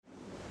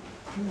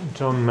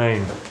John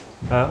Main.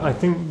 I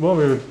think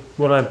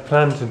what I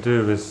plan to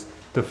do is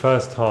the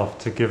first half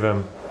to give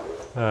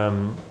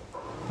an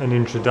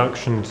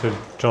introduction to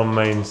John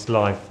Main's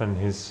life and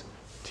his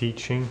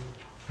teaching,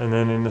 and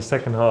then in the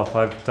second half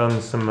I've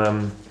done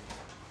some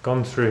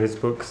gone through his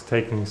books,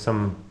 taking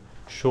some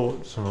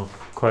short sort of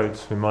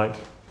quotes we might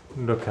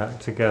look at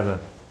together.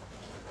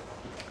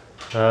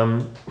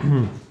 On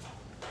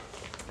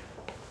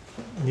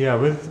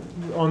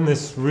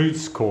this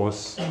Roots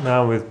course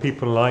now with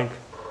people like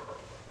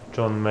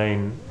John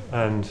Main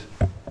and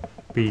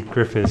B.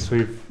 Griffiths,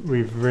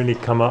 we've really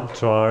come up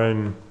to our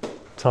own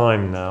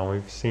time now.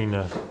 We've seen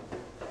a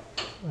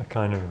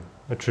kind of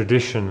a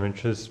tradition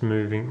which is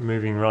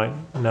moving right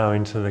now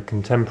into the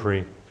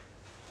contemporary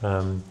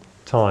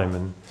time,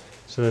 and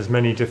so there's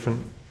many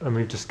different, and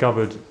we've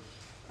discovered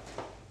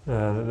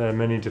that there are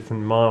many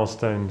different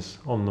milestones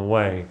on the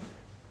way.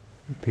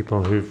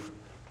 People who've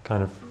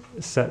kind of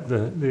set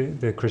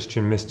the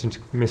Christian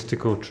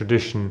mystical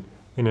tradition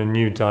in a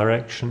new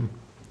direction,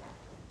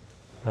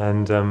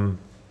 and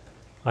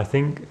I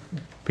think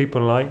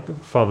people like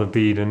Father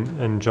Bede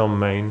and John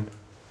Main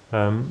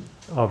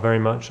are very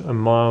much a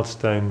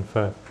milestone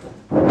for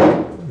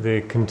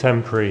the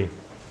contemporary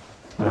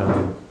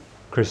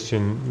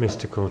Christian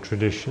mystical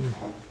tradition.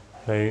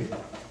 And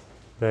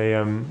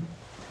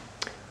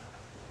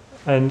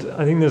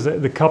I think there's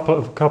a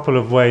couple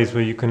of ways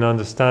where you can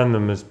understand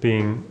them as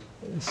being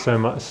so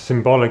much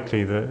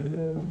symbolically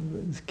the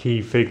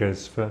key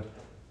figures for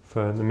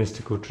the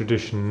mystical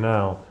tradition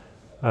now.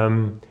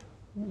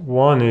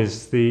 One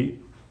is the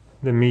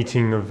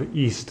meeting of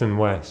East and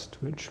West,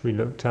 which we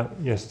looked at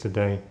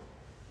yesterday.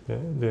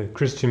 The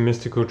Christian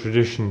mystical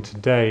tradition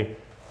today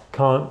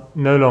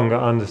no longer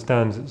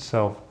understands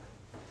itself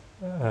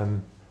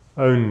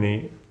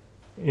only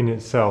in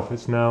itself.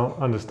 It now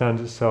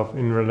understands itself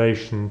in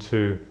relation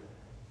to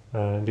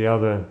the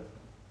other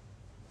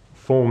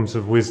forms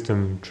of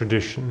wisdom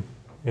tradition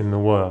in the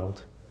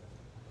world.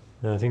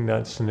 And I think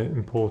that's an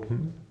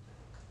important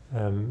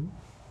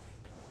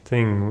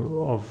thing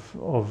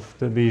of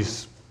that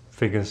these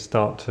figures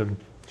start to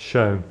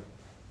show.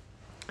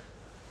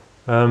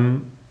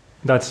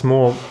 That's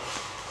more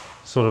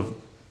sort of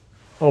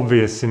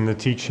obvious in the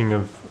teaching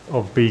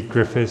of B.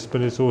 Griffiths,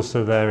 but it's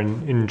also there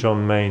in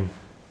John Main,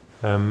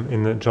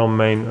 in that John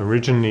Main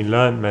originally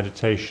learnt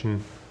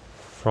meditation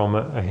from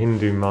a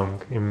Hindu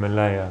monk in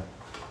Malaya,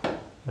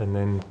 and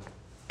then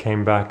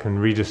came back and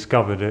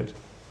rediscovered it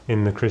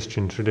in the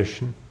Christian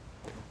tradition.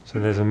 So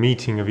there's a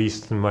meeting of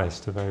East and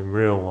West, a very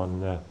real one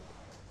there.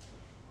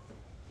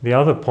 The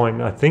other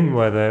point, I think,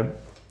 where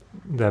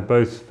they're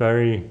both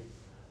very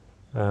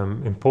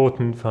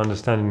important for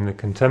understanding the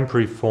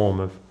contemporary form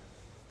of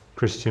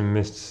Christian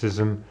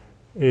mysticism,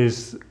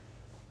 is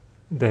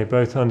they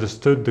both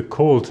understood the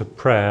call to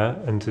prayer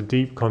and to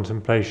deep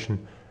contemplation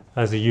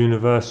as a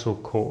universal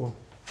call.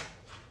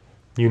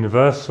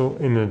 Universal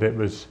in that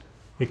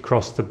it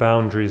crossed the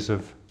boundaries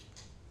of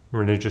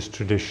religious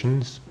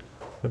traditions,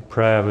 that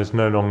prayer was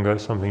no longer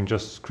something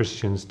just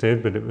Christians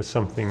did, but it was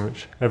something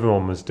which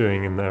everyone was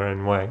doing in their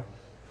own way.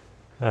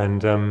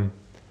 And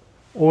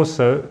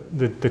also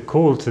the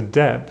call to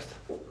depth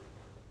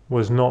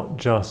was not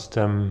just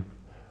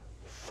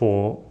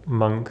for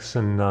monks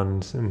and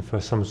nuns and for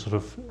some sort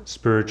of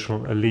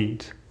spiritual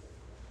elite,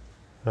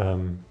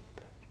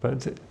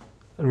 but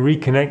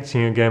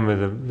reconnecting again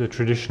with the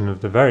tradition of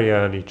the very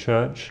early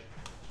church,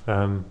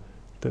 that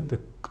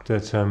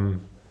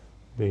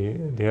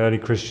the early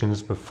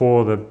Christians,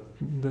 before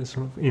the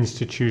sort of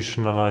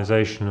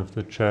institutionalization of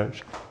the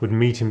church, would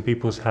meet in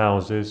people's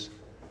houses,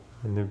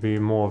 and there'd be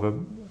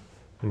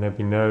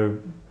no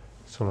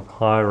sort of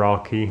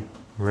hierarchy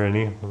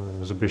really. Well, there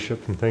was a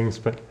bishop and things,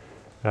 but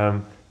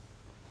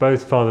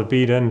both Father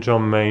Bede and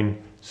John Main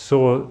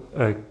saw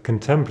a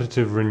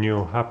contemplative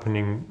renewal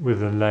happening with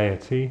the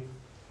laity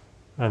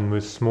and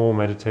with small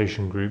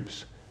meditation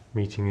groups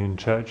meeting in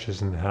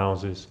churches and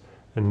houses,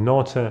 and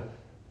not a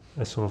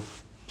sort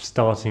of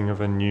starting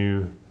of a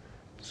new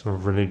sort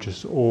of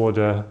religious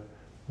order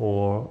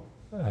or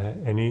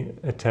any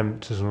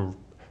attempt to sort of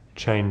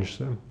change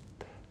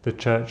the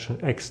church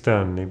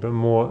externally, but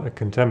more a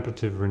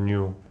contemplative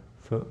renewal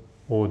for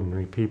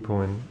ordinary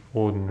people in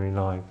ordinary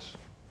lives.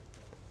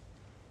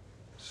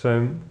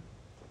 So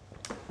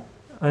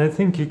I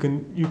think you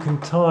can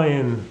tie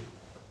in,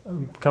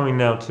 coming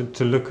now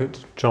to look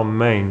at John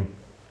Main,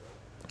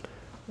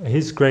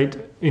 his great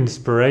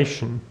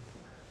inspiration,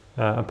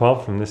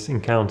 apart from this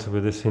encounter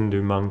with this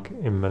Hindu monk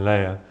in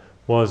Malaya,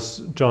 was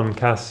John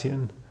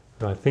Cassian,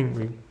 who I think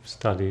we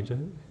studied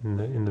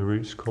in the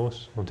Roots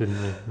course, or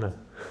didn't we? No.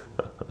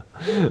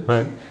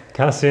 But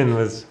Cassian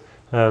was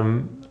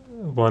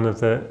one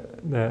of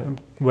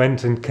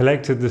went and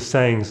collected the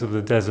sayings of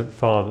the Desert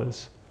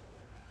Fathers.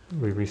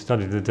 We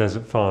studied the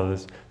Desert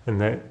Fathers,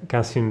 and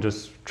Cassian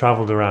just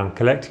travelled around,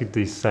 collected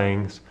these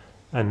sayings,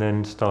 and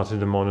then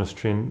started a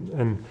monastery.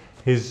 And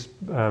his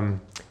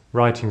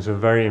writings were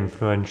very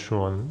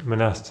influential on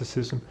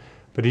monasticism.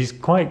 But he's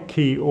quite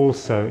key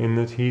also in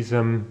that he's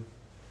a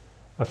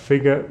a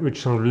figure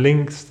which sort of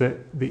links the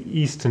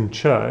Eastern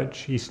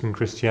Church, Eastern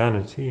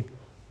Christianity,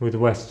 with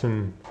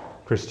Western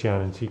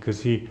Christianity,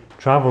 because he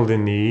travelled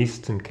in the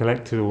East and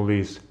collected all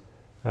these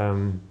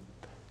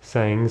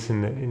sayings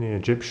in the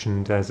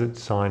Egyptian desert,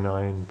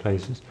 Sinai and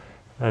places,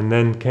 and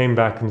then came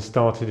back and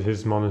started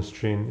his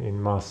monastery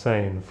in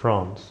Marseille in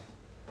France.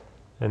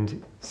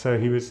 And so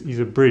he's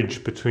a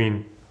bridge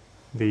between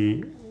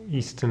the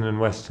Eastern and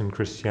Western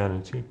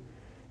Christianity.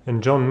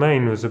 And John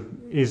Main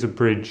is a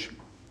bridge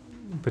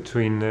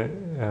between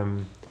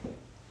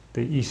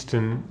the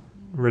Eastern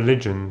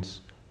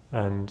religions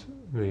and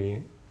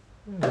the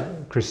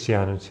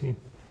Christianity.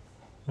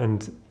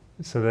 And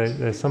so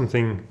there's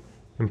something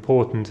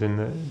important in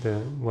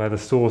where the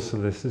source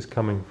of this is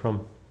coming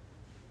from.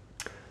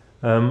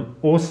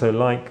 Also,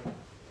 like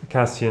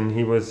Cassian,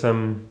 he was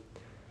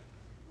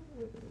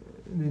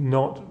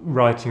not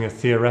writing a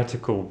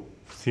theoretical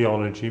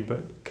theology,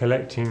 but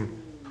collecting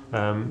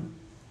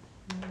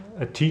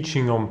a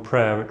teaching on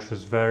prayer which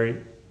was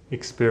very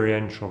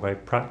experiential, very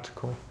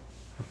practical,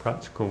 a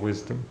practical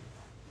wisdom.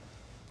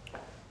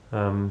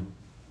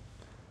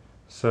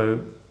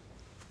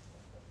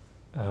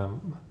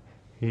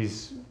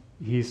 He's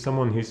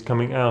someone who's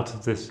coming out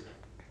of this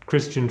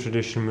Christian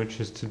tradition which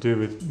is to do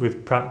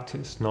with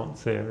practice, not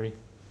theory.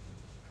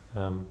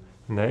 And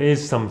there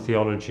is some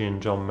theology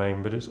in John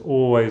Main, but it's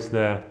always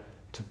there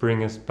to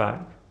bring us back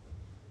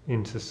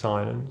into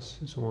silence.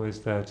 It's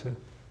always there to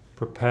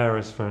prepare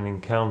us for an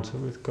encounter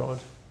with God.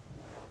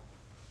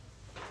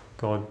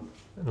 God,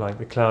 like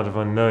the cloud of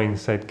unknowing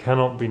said,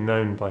 cannot be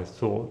known by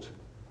thought,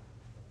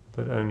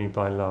 but only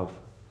by love.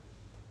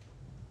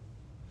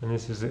 And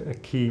this is a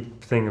key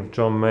thing of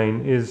John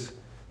Main, is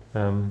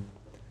a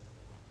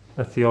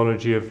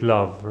theology of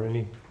love,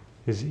 really.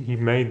 He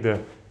made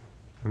and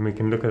we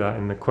can look at that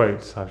in the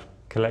quotes. I've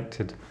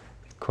collected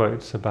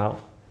quotes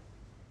about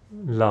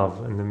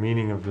love and the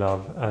meaning of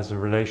love as a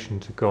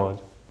relation to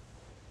God,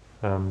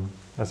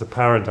 as a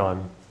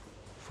paradigm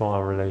for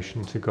our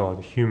relation to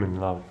God. Human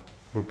love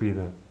would be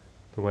the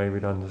way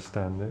we'd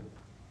understand it.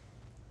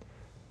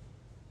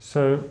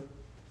 So,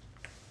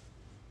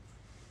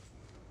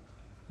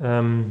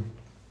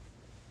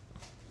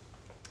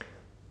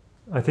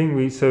 I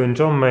think so in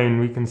John Main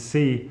we can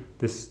see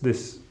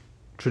this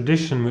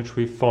tradition which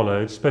we've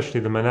followed, especially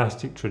the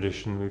monastic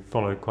tradition. We've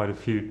followed quite a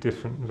few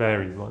different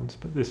varied ones,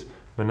 but this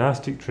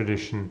monastic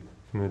tradition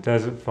from the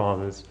Desert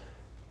Fathers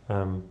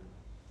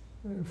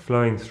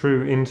flowing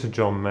through into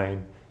John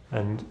Main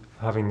and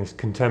having this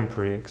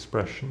contemporary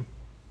expression.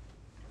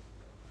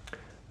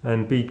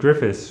 And B.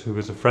 Griffiths, who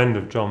was a friend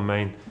of John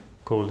Main,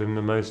 called him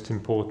the most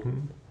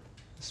important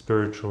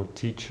spiritual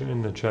teacher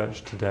in the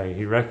church today.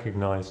 He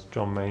recognized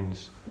John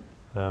Main's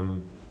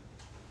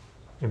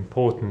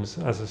importance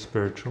as a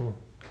spiritual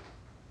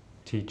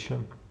teacher.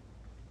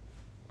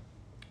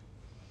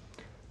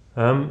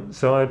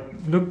 So I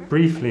looked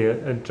briefly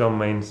at John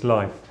Main's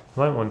life. I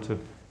might want to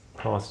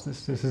pass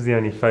this. This is the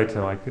only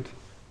photo I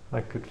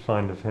could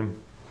find of him.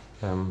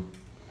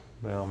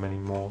 There are many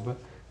more, but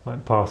I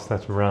might pass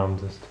that around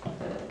just to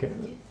get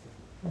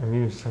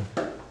amused.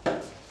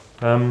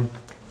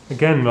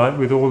 Again, like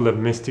with all the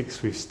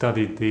mystics we've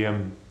studied,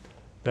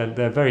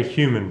 they're very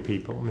human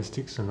people.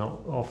 Mystics are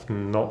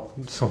often not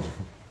sort of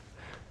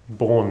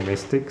born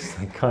mystics.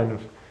 They kind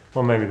of,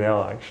 well, maybe they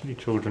are actually.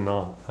 Children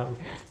are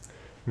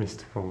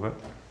mystical, but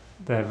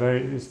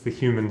it's the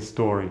human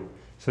story.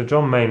 So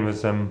John Main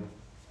was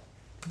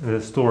the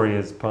story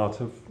is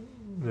part of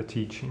the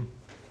teaching.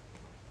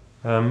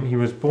 He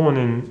was born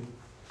in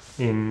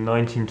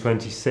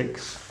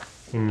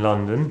 1926 in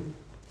London.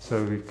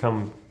 So we've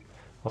come,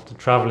 after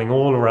travelling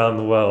all around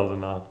the world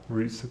and our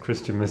roots of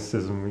Christian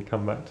mysticism, we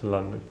come back to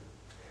London.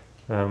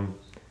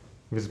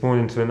 He was born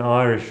into an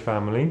Irish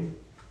family.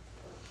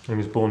 He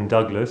was born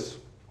Douglas.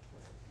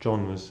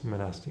 John was a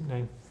monastic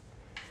name.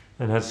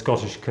 And had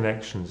Scottish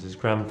connections. His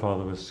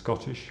grandfather was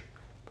Scottish.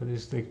 But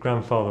his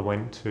grandfather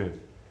went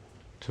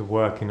to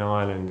work in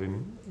Ireland,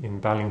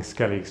 in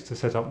Ballinskelligs, to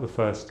set up the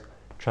first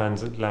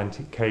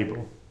transatlantic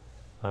cable.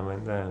 I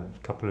went there a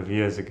couple of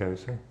years ago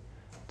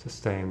to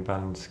stay in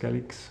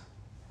Ballinskelligs.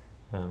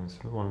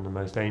 It's one of the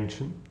most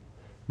ancient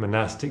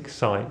monastic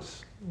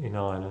sites in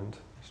Ireland.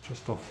 It's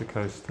just off the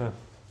coast there.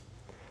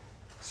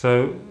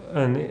 So,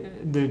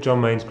 and John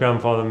Main's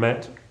grandfather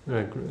met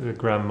the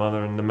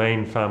grandmother, and the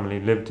Main family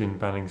lived in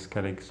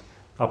Ballinskelligs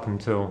up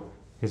until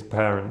his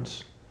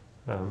parents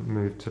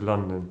moved to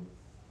London.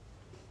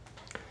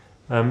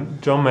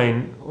 John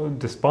Main,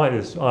 despite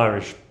his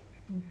Irish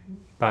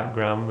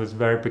background, was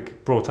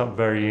brought up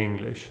very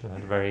English, and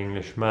had a very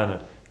English manner.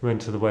 He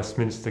went to the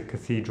Westminster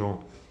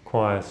Cathedral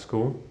Choir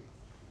School,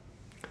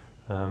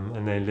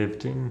 and they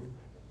lived in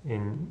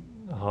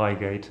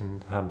Highgate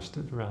and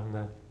Hampstead, around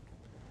there.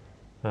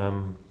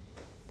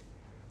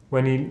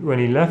 When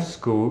he left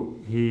school,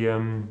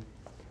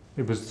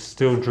 it was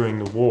still during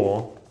the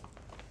war,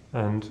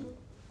 and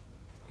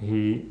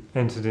he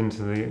entered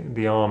into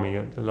the army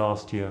at the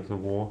last year of the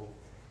war,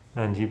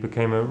 and he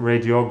became a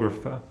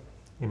radiographer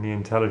in the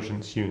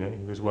intelligence unit.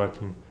 He was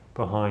working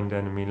behind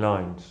enemy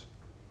lines.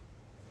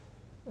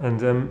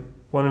 And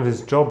one of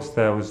his jobs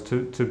there was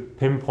to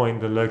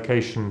pinpoint the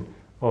location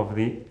of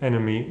the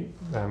enemy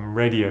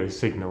radio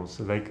signals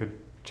so they could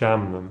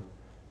jam them.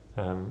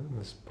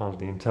 As part of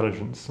the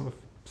intelligence sort of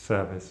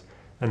service.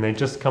 And they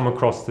just come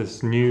across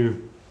this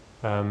new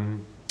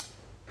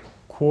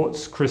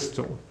quartz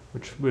crystal,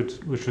 which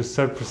was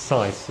so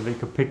precise so they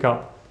could pick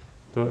up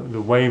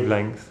the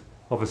wavelength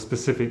of a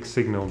specific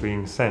signal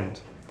being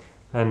sent.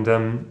 And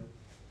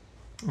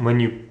when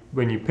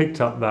you picked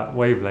up that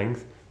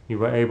wavelength, you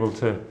were able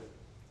to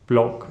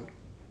block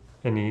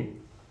any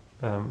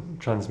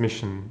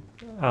transmission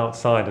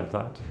outside of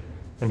that.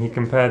 And he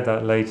compared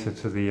that later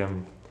to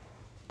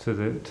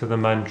the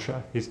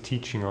mantra, his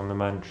teaching on the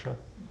mantra,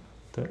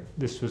 that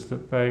this was the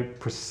very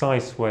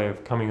precise way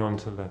of coming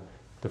onto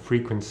the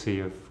frequency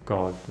of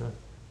God,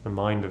 the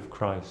mind of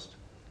Christ.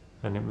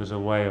 And it was a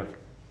way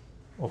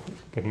of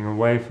getting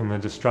away from the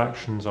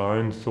distractions, our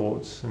own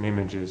thoughts and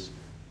images,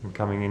 and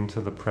coming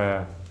into the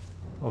prayer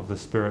of the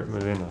Spirit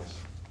within us.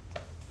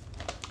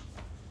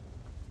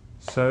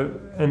 So,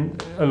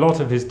 and a lot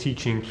of his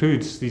teaching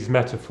includes these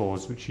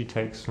metaphors, which he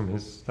takes from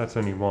his, that's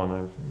only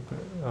one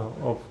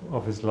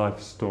of his life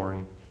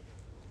story.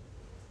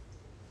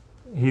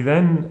 He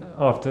then,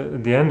 after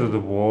the end of the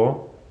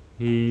war,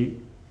 he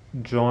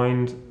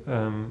joined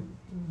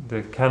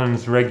the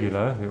Canons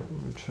Regula,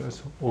 which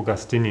is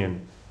Augustinian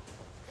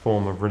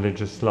form of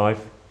religious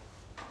life,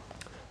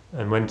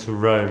 and went to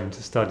Rome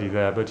to study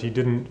there, but he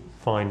didn't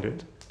find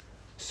it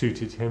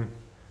suited him,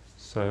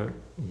 so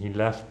he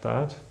left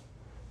that.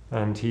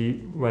 And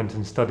he went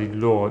and studied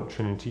law at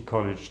Trinity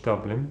College,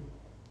 Dublin.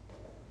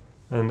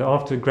 And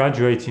after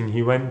graduating,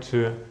 he went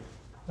to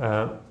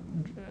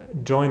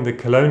join the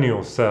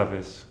colonial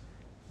service.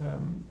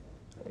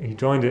 He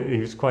joined it. He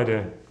was quite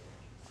a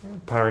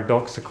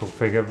paradoxical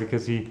figure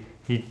because he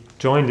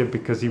joined it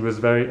because he was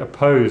very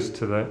opposed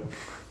to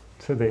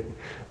the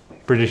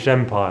British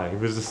Empire. He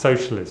was a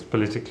socialist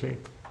politically.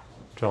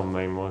 John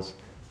Main was,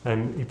 but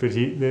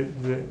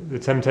the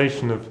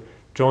temptation of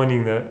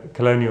joining the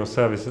colonial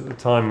service at the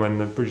time when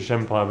the British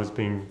Empire was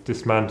being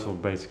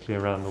dismantled basically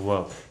around the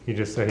world. He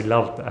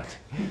loved that.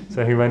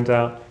 So he went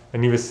out,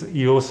 and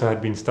he also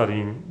had been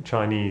studying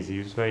Chinese. He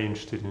was very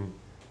interested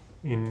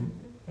in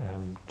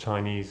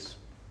Chinese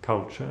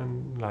culture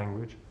and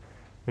language.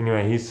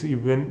 Anyway, he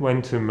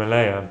went to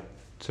Malaya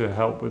to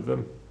help with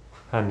the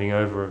handing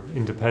over of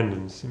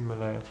independence in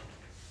Malaya.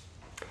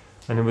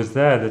 And it was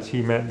there that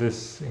he met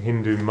this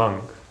Hindu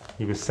monk.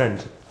 He was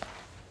sent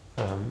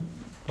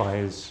by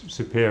his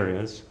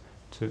superiors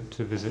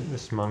to visit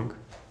this monk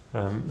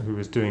who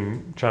was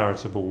doing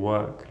charitable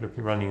work,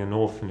 running an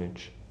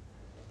orphanage,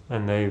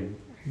 and they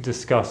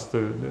discussed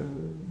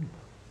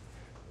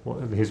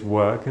his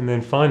work, and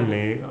then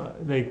finally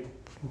they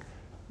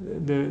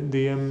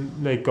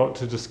got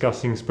to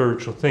discussing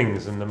spiritual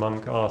things, and the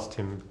monk asked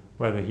him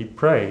whether he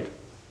prayed,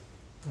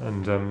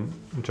 and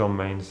John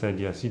Main said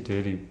yes, he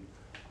did.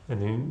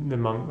 And then the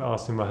monk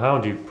asked him, well, how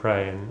do you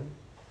pray?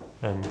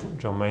 And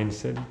John Main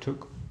said he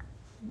took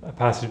a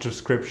passage of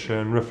scripture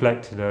and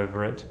reflected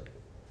over it,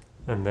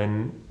 and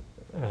then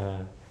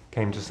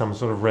came to some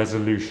sort of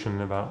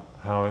resolution about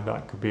how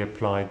that could be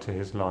applied to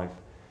his life,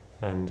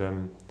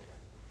 and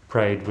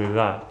prayed with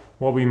that.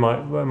 What we might,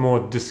 a more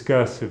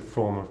discursive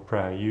form of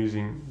prayer,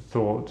 using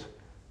thought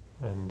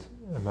and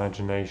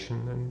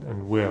imagination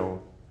and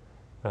will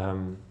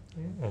and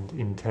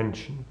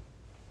intention.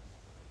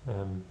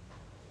 And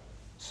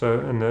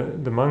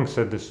the monk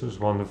said this was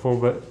wonderful,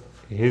 but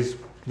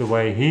the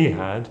way he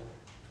had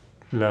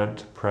learnt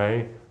to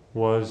pray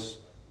was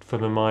for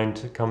the mind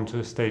to come to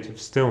a state of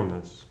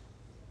stillness.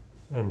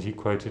 And he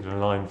quoted a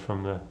line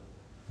from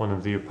one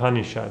of the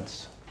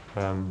Upanishads,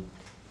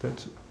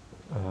 that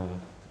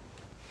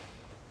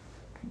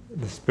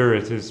the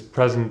Spirit is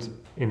present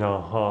in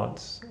our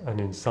hearts and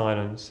in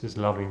silence is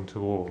loving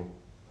to all.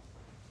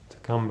 To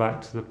come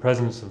back to the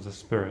presence of the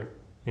Spirit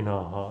in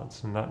our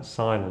hearts, and that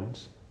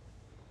silence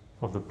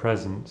of the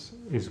presence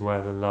is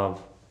where the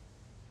love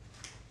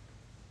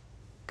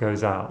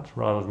goes out,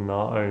 rather than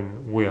our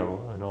own will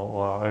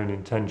or our own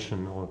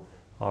intention or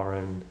our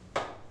own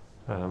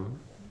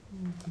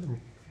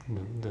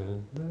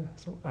the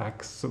sort of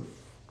acts of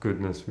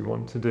goodness we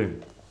want to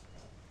do.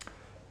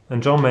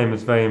 And John Main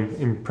was very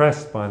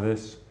impressed by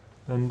this,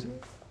 and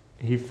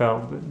he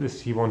felt that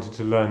he wanted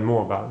to learn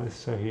more about this,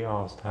 so he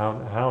asked,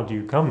 how do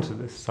you come to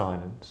this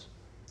silence?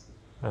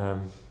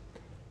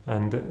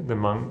 And the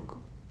monk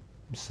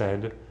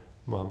said,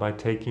 well, by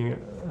taking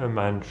a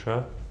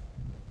mantra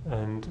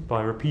and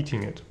by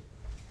repeating it,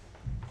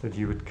 that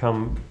you would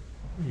come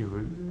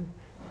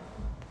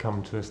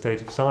to a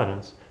state of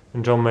silence.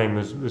 And John Main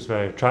was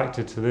very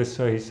attracted to this,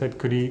 so he said,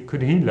 could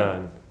he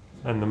learn?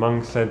 And the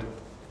monk said,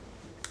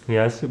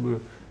 yes,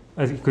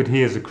 could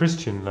he as a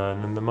Christian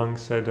learn? And the monk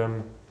said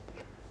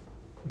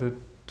that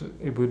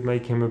it would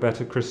make him a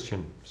better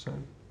Christian, so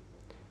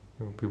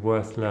it would be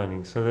worth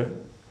learning. So that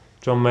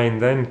John Main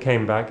then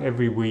came back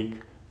every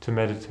week to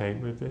meditate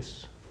with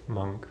this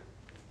monk,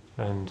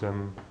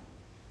 and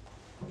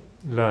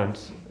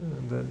learnt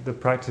the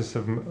practice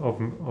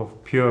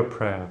of pure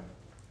prayer,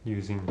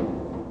 using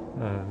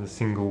the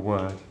single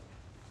word.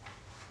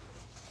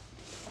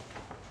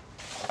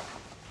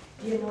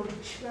 Do you know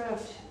which word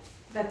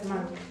that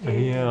monk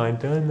did? Yeah, I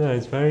don't know.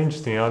 It's very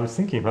interesting. I was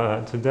thinking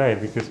about that today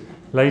because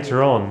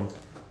later on,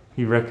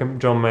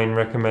 John Main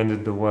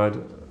recommended the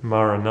word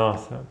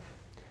Maranatha.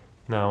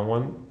 Now,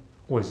 one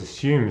always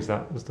assumes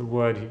that was the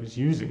word he was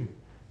using,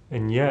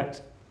 and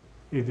yet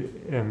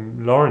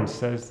Lawrence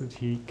says that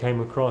he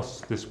came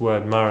across this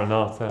word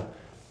Maranatha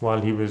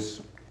while he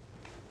was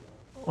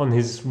on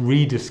his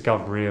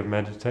rediscovery of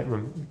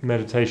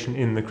meditation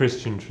in the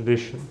Christian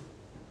tradition.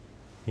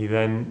 He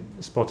then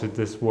spotted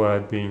this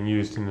word being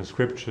used in the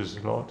scriptures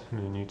a lot in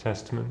the New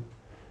Testament,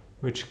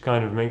 which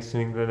kind of makes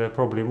me think that there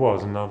probably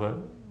was another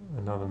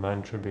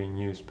mantra being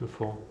used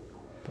before,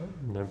 but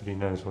nobody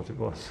knows what it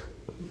was.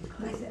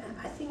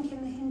 I think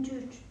in the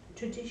Hindu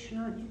tradition,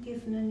 aren't you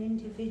given an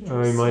individual?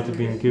 Oh, he might have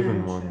been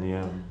given mantra? one,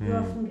 yeah. You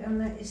often, and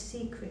that is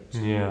secret to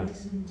Yeah. you,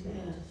 isn't it?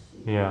 Yes.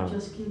 Yeah. You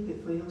just keep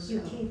it for yourself.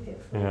 You keep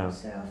it for Yeah.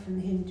 yourself in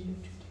the Hindu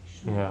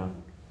tradition. Yeah.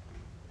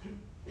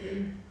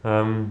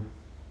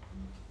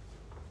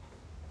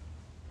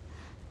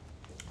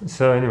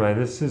 So anyway,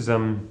 this is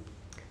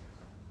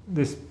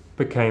this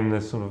became the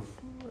sort of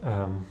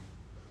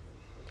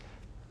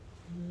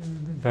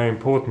very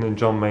important in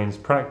John Main's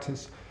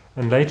practice.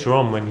 And later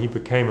on, when he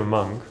became a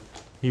monk,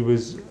 he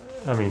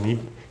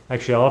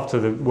actually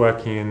after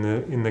working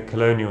in the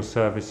colonial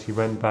service, he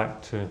went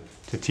back to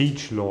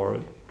teach law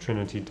at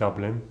Trinity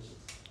Dublin,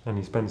 and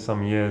he spent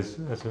some years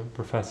as a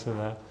professor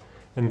there.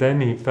 And then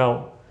he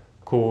felt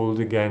called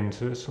again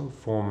to a sort of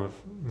form of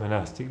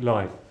monastic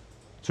life.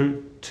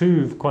 So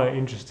two quite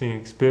interesting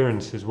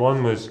experiences.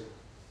 One was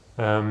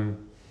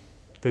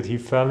that he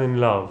fell in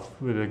love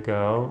with a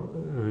girl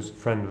who was a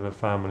friend of the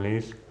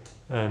family's,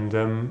 and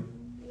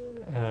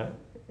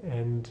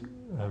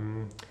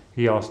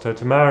he asked her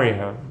to marry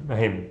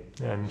him,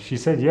 and she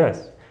said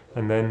yes.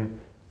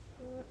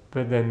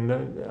 But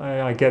then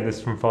I get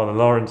this from Father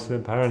Lawrence.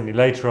 Apparently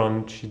later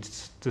on she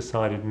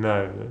decided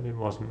no, that it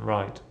wasn't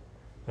right,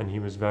 and he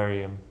was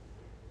very.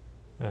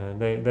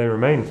 They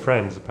remained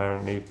friends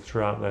apparently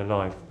throughout their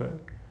life, but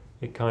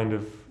it kind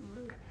of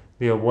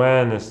the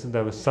awareness that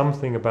there was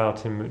something about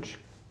him which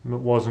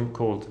wasn't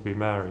called to be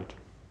married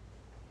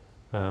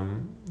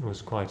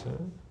was quite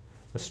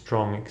a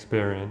strong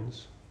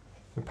experience,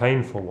 a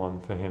painful one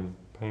for him,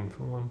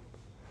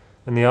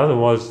 And the other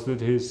was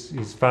that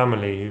his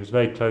family, he was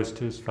very close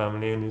to his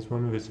family, and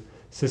one of his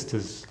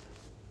sisters,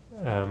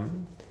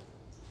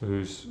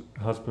 whose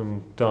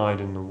husband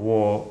died in the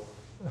war,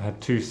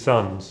 had two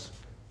sons,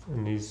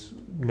 and these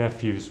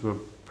nephews were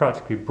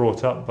practically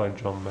brought up by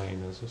John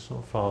Main as a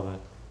sort of father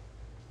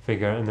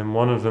figure, and then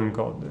one of them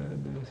got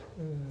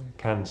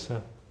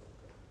cancer,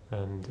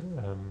 and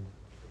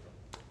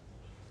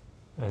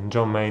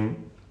John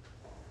Main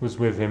was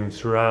with him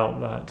throughout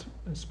that.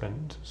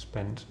 Spent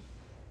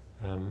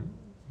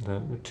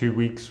the 2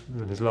 weeks,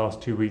 his last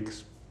 2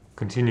 weeks,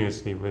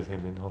 continuously with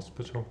him in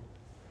hospital,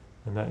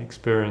 and that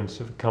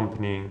experience of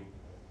accompanying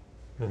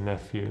the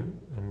nephew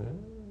and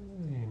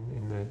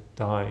in the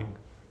dying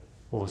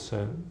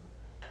also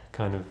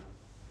kind of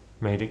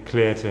made it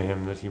clear to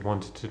him that he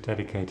wanted to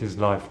dedicate his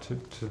life to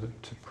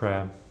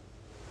prayer.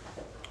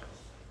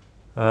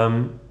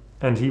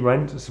 And he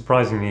went,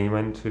 surprisingly,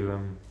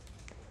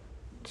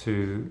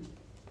 to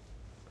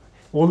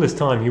all this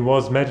time he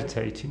was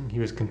meditating. He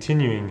was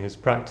continuing his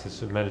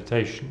practice of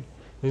meditation.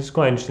 This is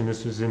quite interesting.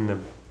 This was in the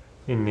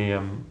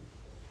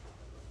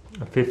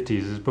 50s.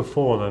 It was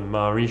before the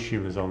Maharishi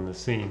was on the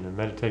scene, and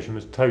meditation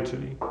was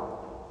totally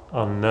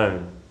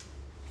unknown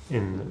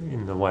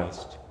in the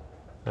West.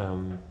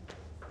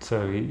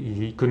 So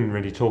he couldn't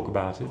really talk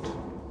about it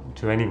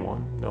to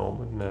anyone. No one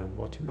would know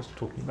what he was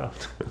talking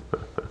about.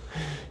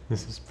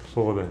 This is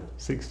before the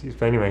 60s.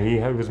 But anyway, he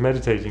was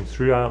meditating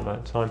throughout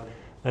that time.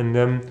 And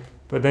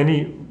but then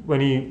when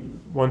he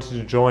wanted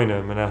to join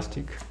a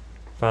monastic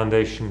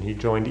foundation, he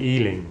joined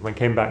Ealing. When he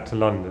came back to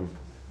London,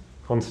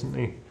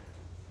 constantly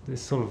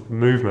this sort of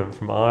movement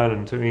from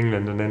Ireland to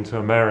England and then to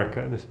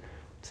America. This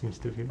seems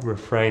to be the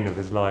refrain of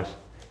his life.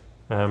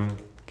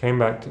 Came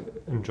back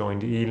and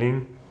joined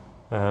Ealing.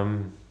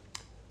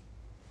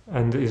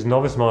 And his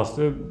novice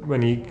master,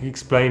 when he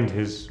explained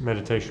his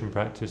meditation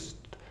practice,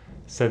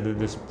 said that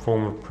this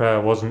form of prayer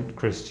wasn't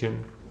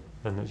Christian,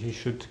 and that he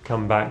should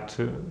come back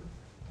to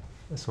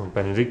a sort of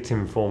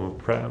Benedictine form of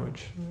prayer,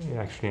 which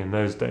actually in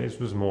those days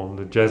was more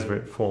the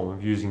Jesuit form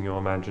of using your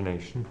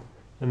imagination,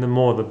 and the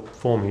more the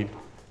form he'd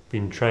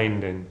been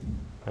trained in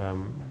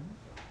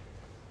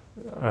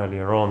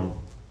earlier on.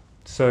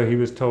 So he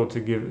was told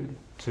to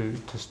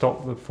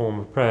stop the form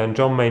of prayer, and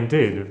John Main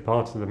did.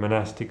 Part of the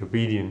monastic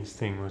obedience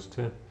thing was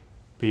to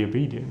be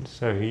obedient,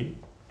 so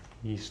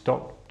he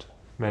stopped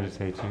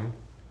meditating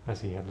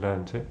as he had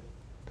learnt it.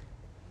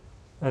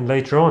 And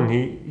later on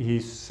he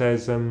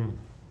says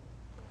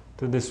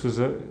that this was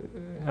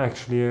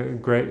actually a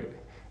great,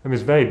 it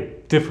was very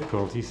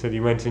difficult. He said he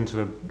went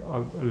into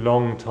a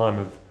long time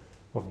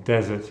of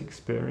desert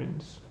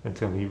experience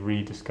until he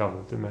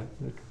rediscovered the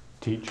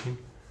teaching.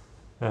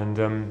 And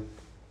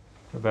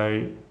a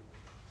very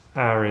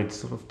arid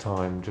sort of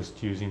time,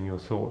 just using your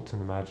thoughts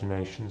and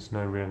imaginations,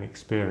 no real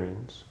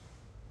experience.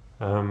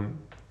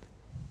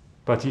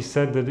 But he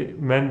said that it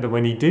meant that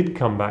when he did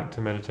come back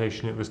to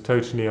meditation, it was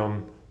totally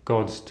on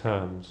God's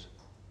terms,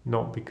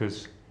 not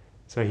because.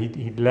 So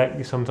he'd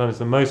let, sometimes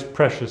the most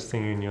precious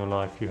thing in your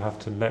life you have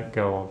to let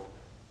go of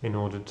in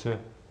order to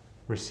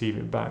receive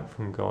it back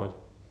from God.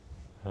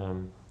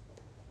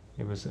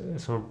 It was a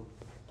sort of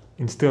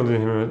instilled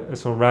in him a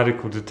sort of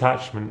radical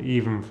detachment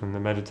even from the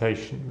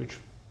meditation, which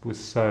was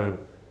so,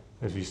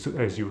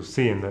 as you will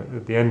see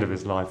at the end of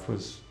his life,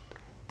 was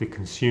the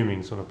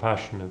consuming sort of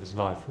passion of his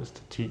life was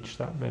to teach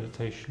that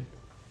meditation.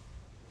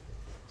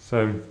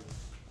 So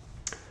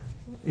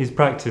his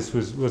practice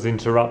was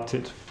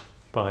interrupted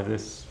by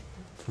this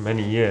for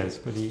many years,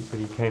 but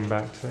he came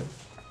back to it.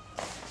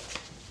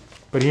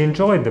 But he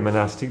enjoyed the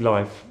monastic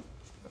life.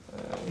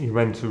 He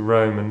went to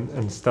Rome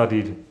and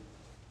studied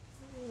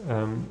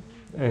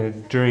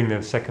during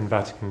the Second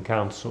Vatican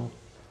Council,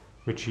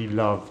 which he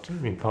loved. I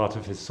mean, part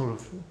of his sort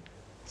of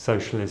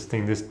socialist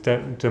thing, this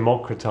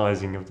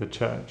democratizing of the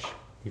church,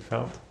 he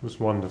felt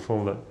was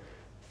wonderful. That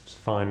was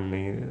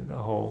finally the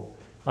whole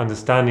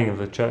understanding of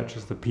the church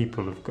as the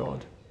people of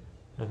God,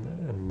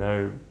 and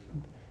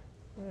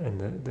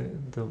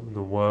the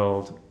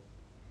world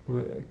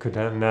could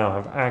now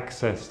have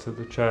access to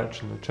the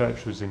church, and the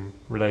church was in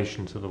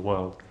relation to the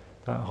world.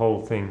 That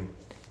whole thing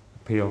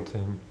appealed to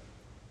him.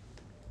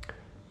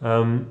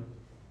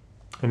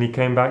 And he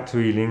came back to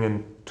Ealing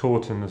and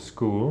taught in the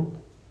school.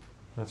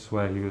 That's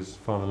where he was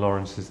Father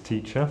Lawrence's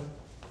teacher.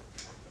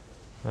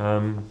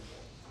 And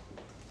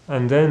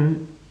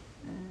then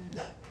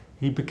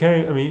he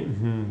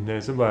became,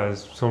 there's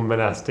some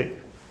monastic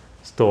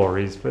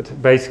stories,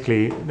 but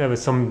basically there were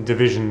some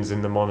divisions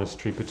in the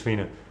monastery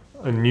between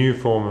a new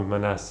form of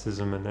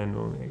monasticism and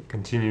then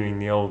continuing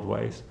the old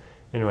ways.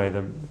 Anyway,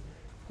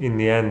 in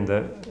the end,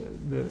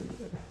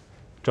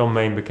 John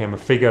Main became a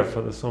figure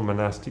for the sort of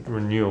monastic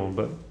renewal,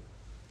 but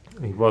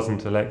he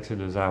wasn't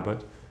elected as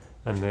abbot,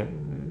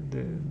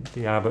 and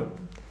the abbot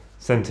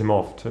sent him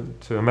off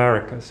to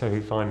America, so he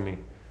finally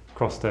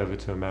crossed over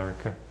to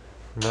America.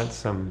 And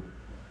that's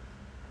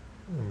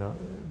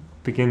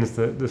begins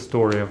the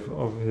story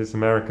of his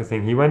America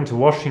thing. He went to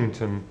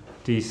Washington,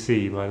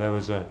 D.C., where there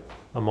was a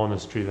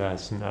monastery there,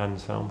 St.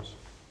 Anselm's.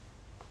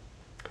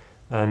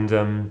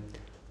 And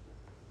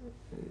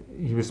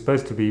he was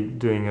supposed to be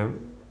doing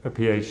a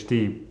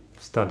PhD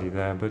study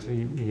there, but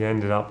he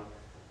ended up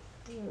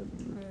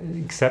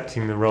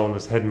accepting the role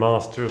as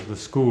headmaster of the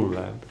school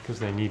there because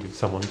they needed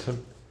someone to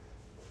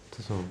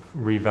sort of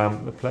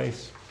revamp the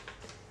place.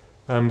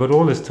 But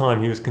all this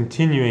time he was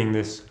continuing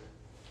this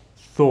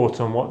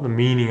thought on what the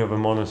meaning of a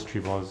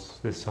monastery was,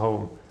 this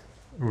whole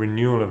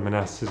renewal of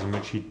monasticism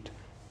which he'd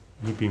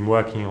been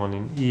working on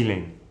in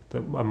Ealing, that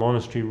a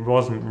monastery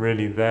wasn't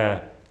really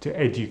there to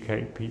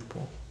educate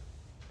people.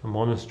 A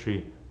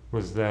monastery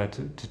was there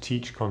to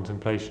teach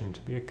contemplation,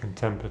 to be a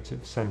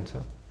contemplative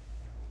centre.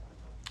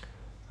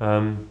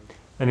 And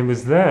it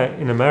was there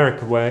in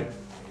America where,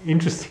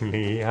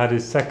 interestingly, he had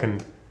his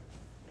second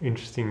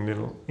interesting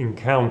little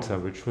encounter,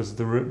 which was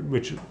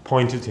which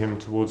pointed him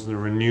towards the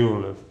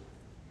renewal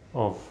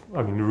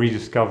the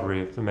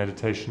rediscovery of the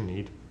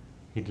meditation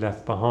he'd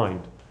left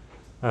behind,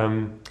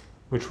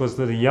 which was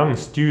that a young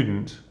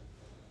student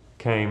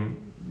came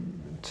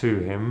to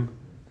him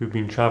who'd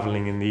been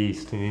travelling in the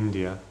East, in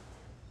India,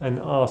 and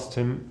asked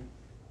him,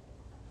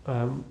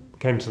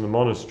 came to the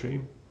monastery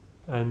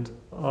and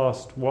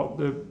asked what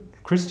the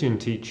Christian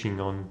teaching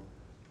on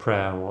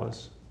prayer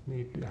was.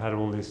 He had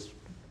all this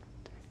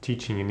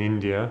teaching in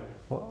India.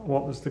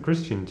 What was the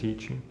Christian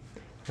teaching?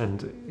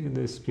 And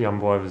this young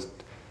boy was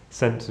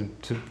sent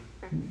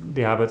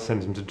the abbot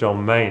sent him to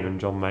John Main, and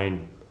John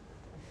Main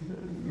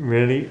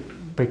really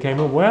became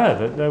aware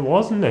that there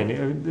wasn't any.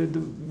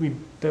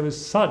 There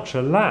was such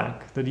a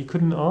lack that he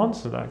couldn't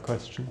answer that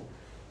question.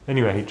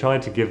 Anyway, he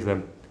tried to give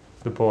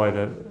the boy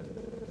the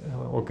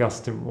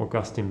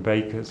Augustine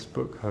Baker's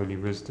book, Holy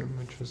Wisdom,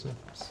 which was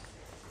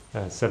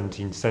a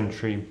 17th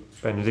century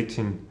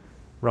Benedictine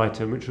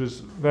writer, which was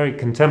very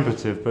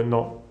contemplative but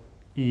not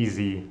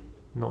easy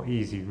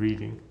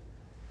reading.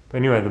 But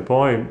anyway, the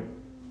boy,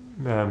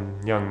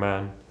 young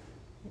man,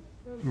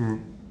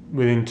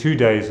 within 2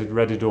 days had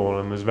read it all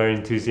and was very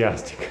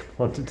enthusiastic,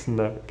 wanted to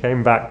know,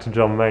 came back to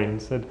John Main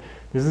and said,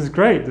 "This is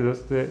great,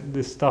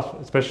 this stuff,"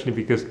 especially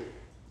because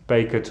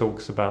Baker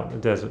talks about the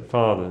Desert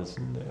Fathers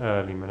and the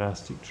early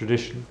monastic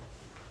tradition.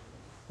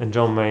 And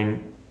John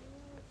Main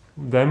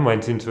then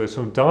went into a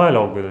sort of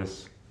dialogue with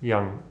this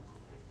young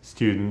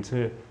student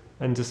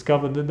and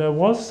discovered that there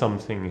was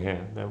something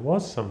here. There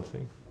was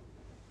something.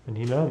 And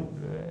he learned.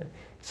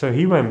 So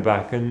he went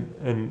back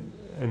and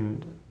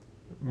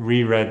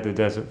reread the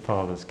Desert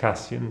Fathers,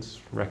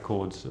 Cassian's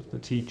records of the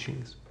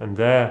teachings. And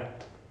there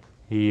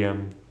he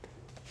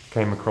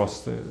came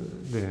across the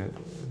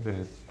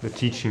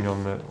teaching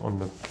on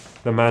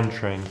the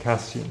mantra in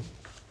Cassian,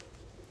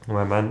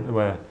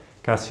 where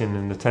Cassian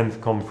in the 10th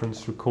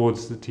conference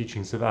records the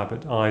teachings of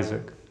Abbot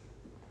Isaac,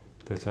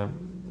 that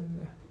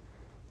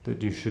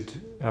that you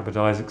should, Abbot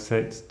Isaac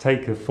says,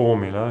 take a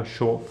formula, a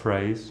short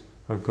phrase,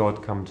 "O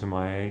God, come to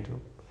my aid,"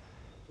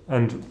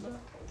 and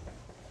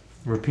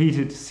repeat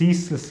it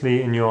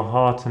ceaselessly in your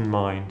heart and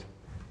mind,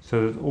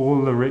 so that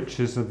all the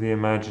riches of the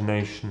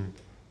imagination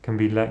can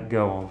be let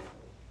go of,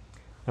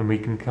 and we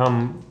can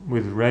come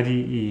with ready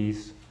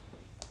ease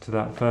to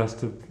that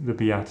first of the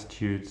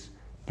Beatitudes,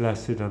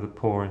 "Blessed are the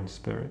poor in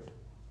spirit."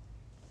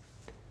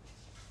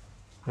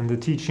 And the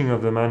teaching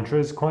of the mantra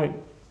is quite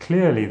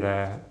clearly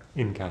there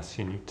in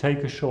Cassian. You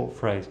take a short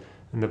phrase,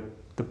 and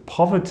the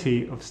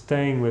poverty of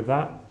staying with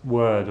that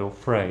word or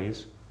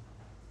phrase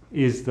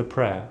is the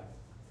prayer.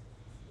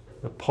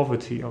 The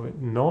poverty of it.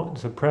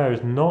 The prayer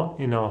is not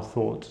in our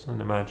thoughts and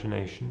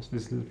imaginations.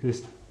 This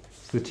is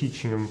the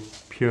teaching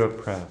of pure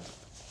prayer.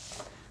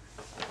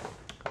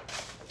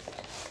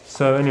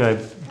 So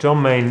anyway,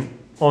 John Main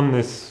on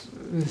this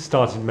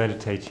started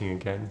meditating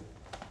again,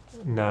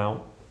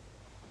 now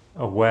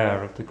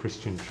aware of the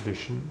Christian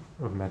tradition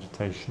of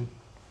meditation.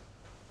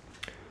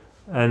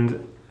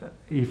 And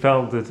he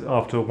felt that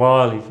after a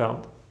while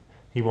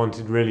he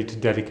wanted really to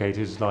dedicate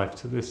his life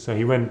to this. So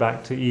he went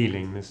back to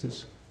Ealing. This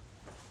is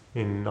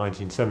in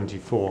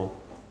 1974.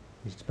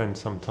 He spent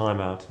some time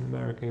out in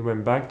America. He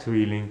went back to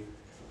Ealing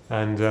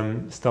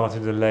and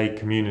started a lay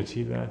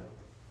community there.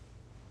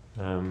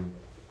 And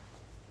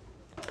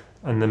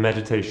the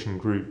meditation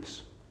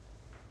groups.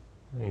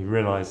 He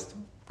realized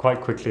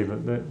quite quickly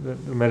that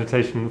the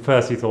meditation,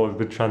 first he thought it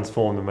would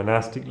transform the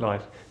monastic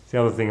life. The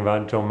other thing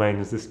about John Main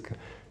is this: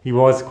 he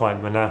was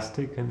quite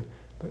monastic,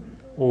 but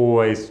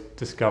always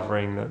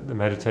discovering that the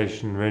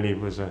meditation really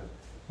was a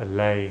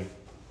lay,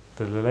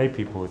 that the lay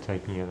people were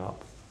taking it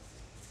up.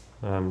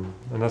 And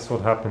that's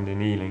what happened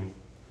in Ealing.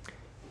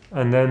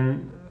 And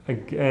then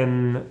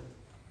again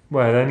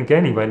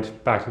he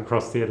went back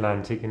across the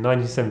Atlantic. In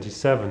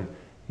 1977,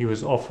 he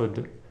was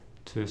offered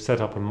to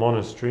set up a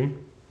monastery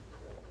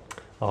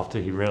after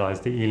he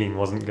realized that Ealing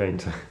wasn't going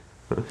to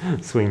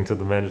swing to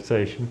the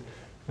meditation,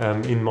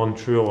 in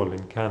Montreal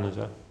in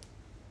Canada.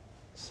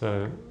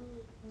 So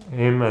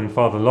him and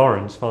Father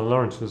Lawrence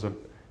was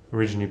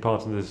originally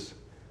part of this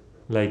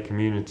lay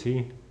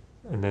community,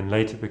 and then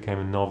later became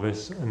a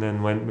novice, and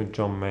then went with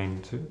John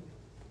Main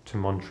to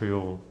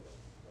Montreal.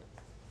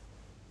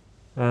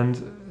 And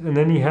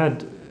then he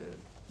had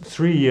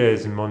 3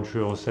 years in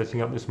Montreal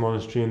setting up this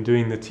monastery and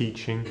doing the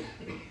teaching,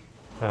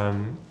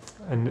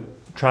 and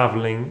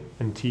traveling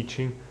and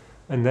teaching.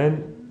 And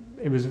then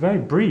it was very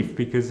brief,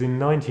 because in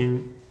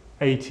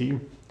 1980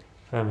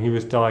 he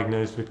was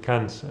diagnosed with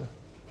cancer.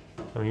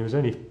 He was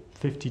only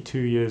 52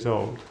 years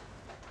old.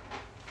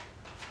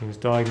 He was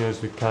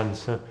diagnosed with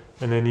cancer,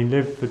 and then he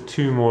lived for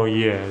 2 more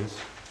years,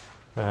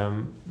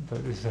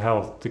 but his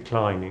health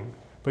declining,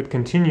 but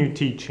continued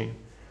teaching.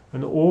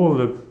 And all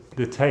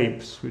the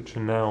tapes which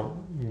are now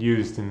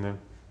used in the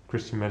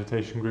Christian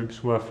meditation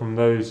groups were from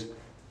those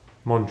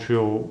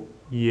Montreal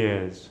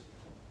years,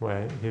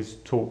 where his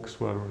talks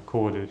were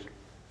recorded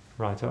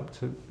right up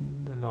to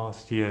the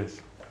last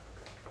years.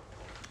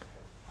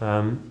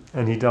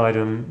 And he died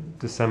on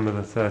December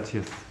the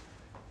 30th,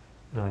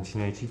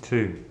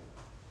 1982.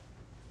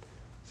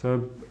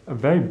 So a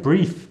very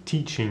brief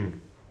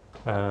teaching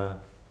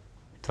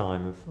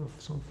time of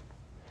sort of,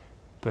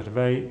 but a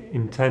very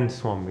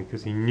intense one,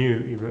 because he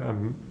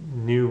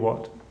knew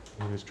what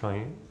he was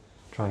trying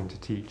to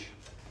teach.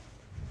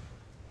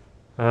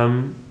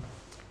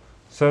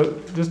 So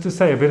just to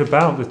say a bit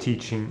about the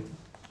teaching,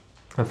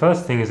 the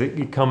first thing is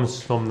it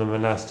comes from the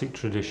monastic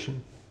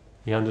tradition.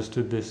 He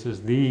understood this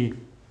as the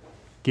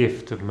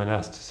gift of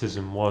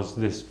monasticism was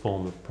this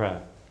form of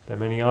prayer. There are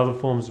many other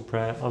forms of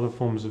prayer, other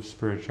forms of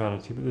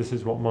spirituality, but this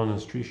is what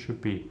monasteries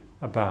should be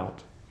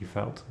about, he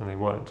felt, and they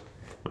weren't.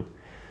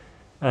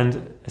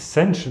 And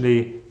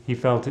essentially, he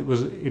felt it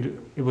was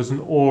an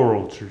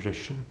oral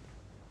tradition.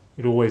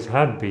 It always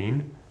had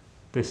been,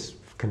 this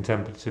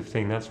contemplative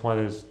thing. That's why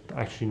there's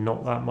actually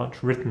not that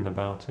much written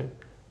about it.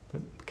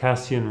 But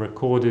Cassian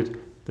recorded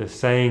the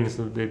sayings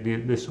of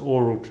this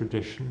oral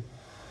tradition,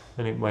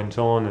 and it went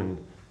on and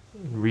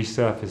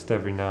resurfaced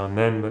every now and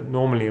then, but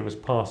normally it was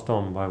passed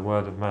on by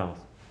word of mouth.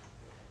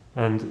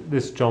 And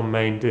this John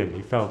Main did.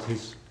 He felt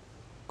his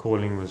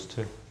calling was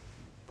to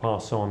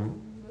pass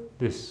on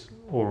this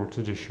oral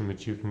tradition,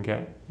 which you can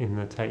get in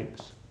the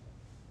tapes.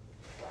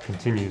 It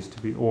continues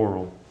to be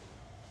oral.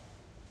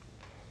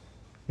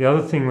 The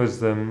other thing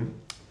was the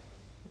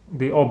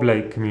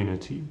oblate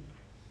community.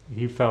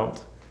 He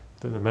felt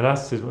that the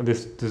monasticism,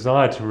 this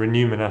desire to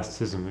renew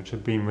monasticism, which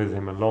had been with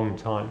him a long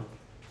time,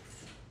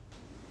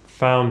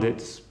 found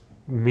its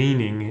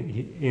meaning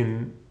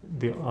in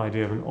the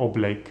idea of an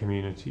oblate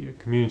community, a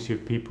community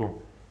of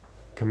people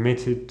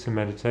committed to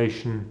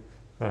meditation,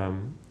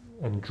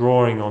 and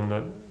drawing on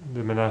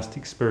the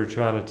monastic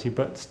spirituality,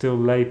 but still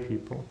lay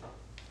people.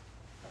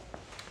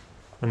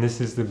 And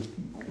this is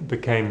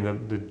became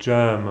the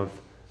germ of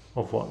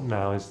what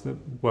now is the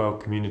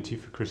World Community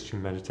for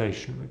Christian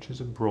Meditation, which is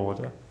a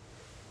broader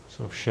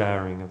sort of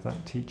sharing of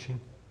that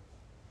teaching.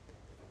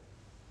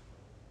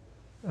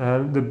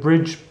 The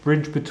bridge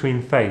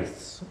between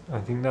faiths, I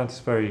think that's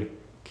very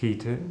key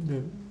to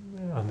the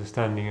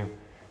understanding of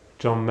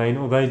John Main,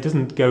 although he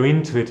doesn't go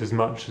into it as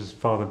much as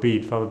Father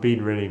Bede. Father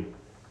Bede really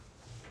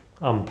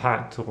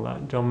unpacked all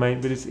that. John Main,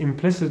 but it's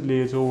implicitly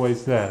is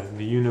always there.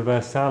 The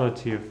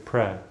universality of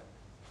prayer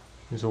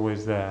is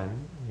always there.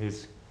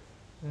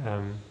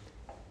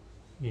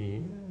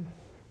 He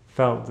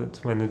felt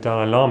that when the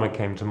Dalai Lama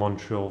came to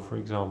Montreal, for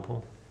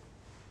example,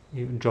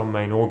 John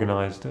Main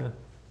organised a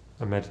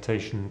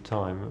meditation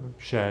time, a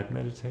shared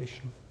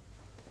meditation.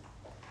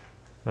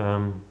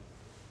 The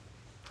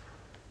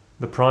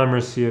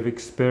primacy of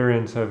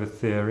experience over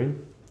theory.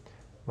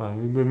 Well,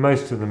 with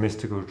most of the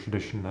mystical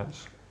tradition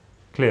that's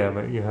clear,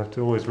 but you have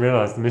to always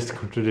realise the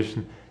mystical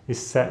tradition is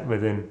set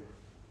within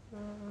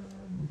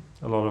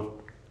a lot of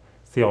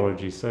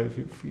theology. So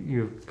if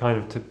you kind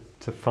of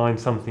to find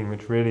something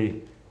which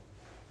really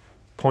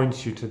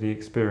points you to the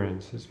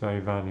experience is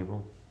very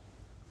valuable.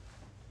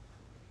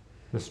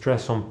 The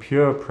stress on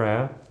pure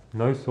prayer,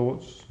 no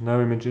thoughts, no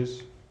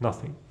images,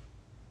 nothing.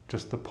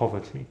 Just the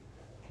poverty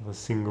of a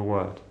single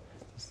word.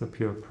 It's the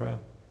pure prayer.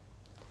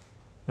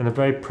 And a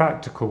very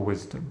practical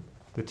wisdom,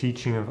 the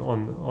teaching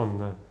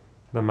on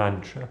the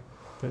mantra,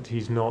 that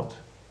he's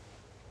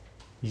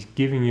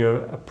giving you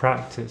a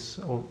practice,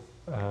 or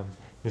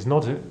it's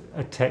not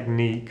a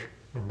technique,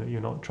 in that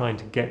you're not trying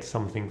to get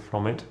something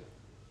from it,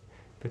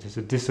 but it's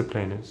a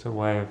discipline, it's a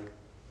way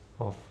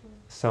of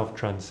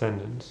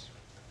self-transcendence.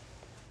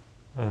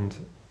 And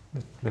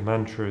the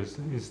mantra is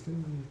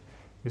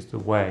the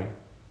way.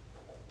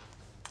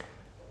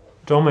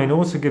 John Main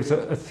also gives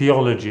a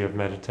theology of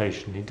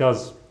meditation. He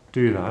does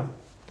do that,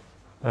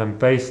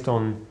 based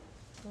on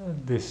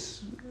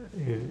his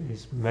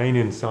main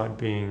insight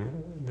being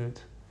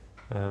that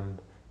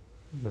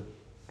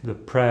the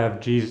prayer of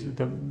Jesus,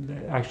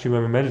 actually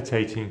when we're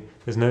meditating,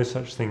 there's no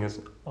such thing as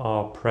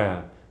our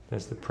prayer.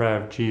 There's the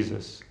prayer of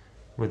Jesus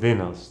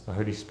within us, the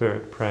Holy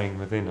Spirit praying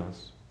within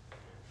us.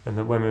 And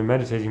that when we're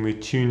meditating, we're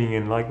tuning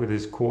in, like with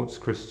his quartz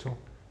crystal,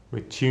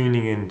 we're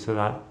tuning into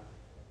that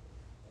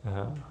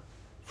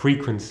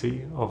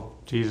frequency of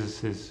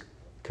Jesus'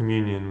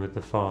 communion with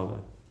the Father.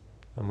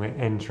 And we're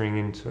entering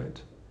into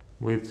it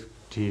with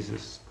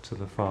Jesus to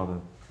the Father.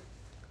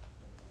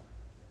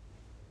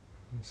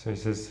 So he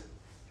says,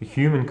 the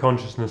human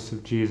consciousness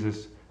of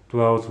Jesus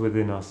dwells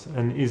within us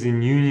and is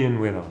in union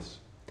with us.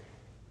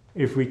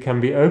 If we can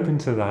be open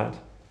to that,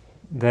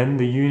 then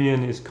the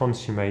union is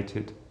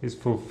consummated, is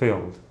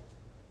fulfilled,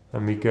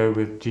 and we go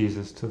with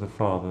Jesus to the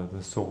Father,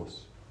 the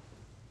source.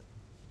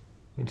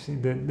 You see,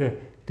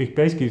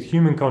 basically the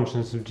human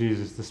consciousness of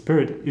Jesus, the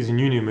Spirit, is in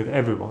union with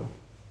everyone.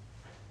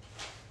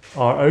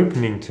 Our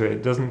opening to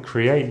it doesn't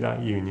create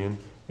that union,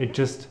 it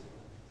just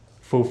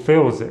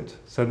fulfills it,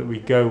 so that we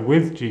go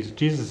with Jesus.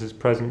 Jesus is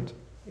present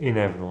in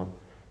everyone,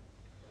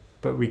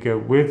 but we go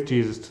with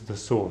Jesus to the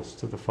source,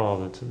 to the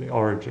Father, to the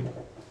origin.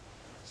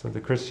 So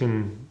the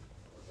Christian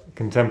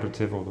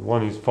contemplative, or the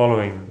one who's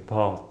following the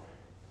path,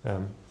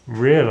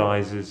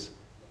 realizes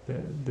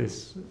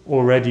this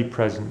already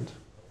present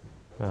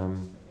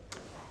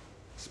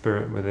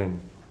Spirit within.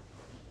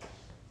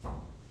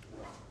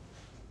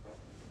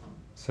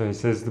 So he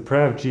says, the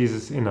prayer of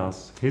Jesus in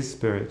us, his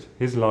Spirit,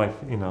 his life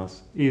in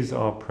us, is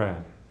our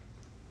prayer.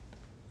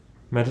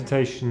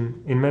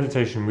 In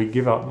meditation we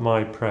give up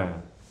my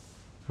prayer,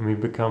 and we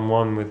become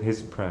one with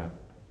his prayer.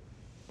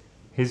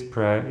 His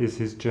prayer is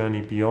his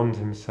journey beyond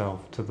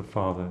himself to the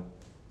Father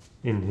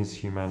in his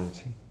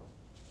humanity.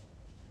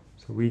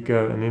 So we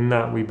go, and in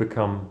that we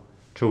become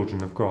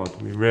children of God.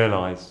 We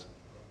realize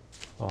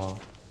our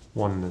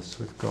oneness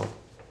with God.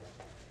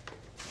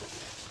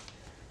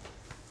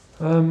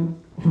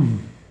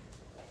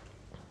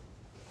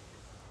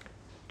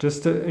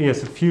 Just a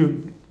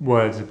few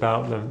words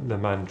about the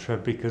mantra,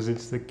 because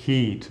it's the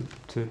key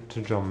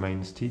to John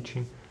Main's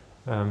teaching.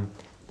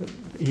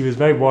 He was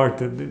very worried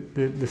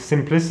that the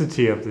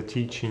simplicity of the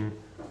teaching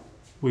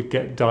would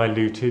get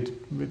diluted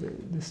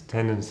with this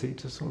tendency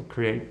to sort of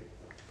create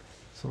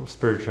sort of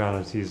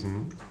spiritualities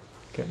and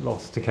get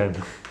lost again.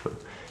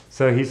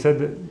 So he said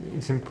that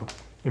it's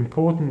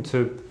important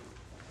to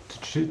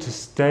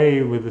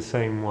stay with the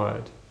same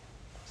word,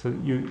 so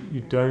that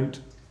you don't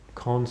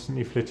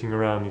constantly flitting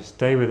around, you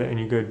stay with it and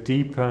you go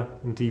deeper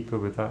and deeper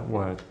with that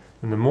word.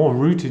 And the more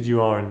rooted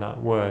you are in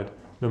that word,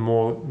 the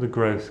more the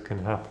growth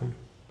can happen.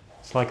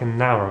 It's like a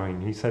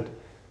narrowing. He said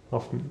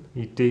often,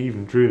 he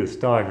even drew this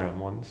diagram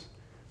once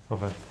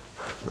of a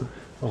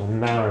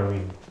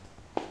narrowing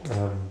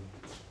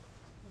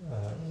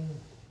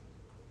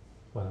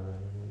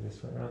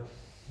this way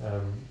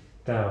around,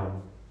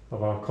 down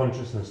of our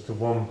consciousness to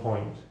one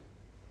point,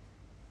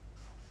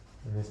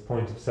 and this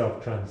point of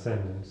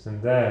self-transcendence,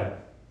 and there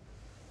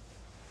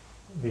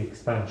the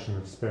expansion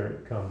of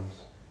spirit comes.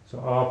 So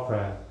our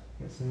prayer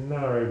gets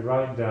narrowed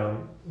right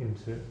down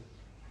into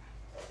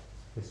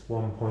this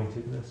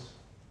one-pointedness,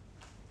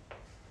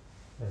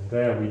 and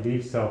there we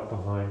leave self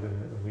behind,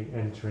 and we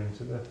enter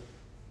into the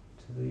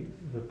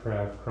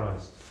prayer of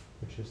Christ,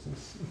 which is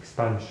this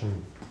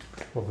expansion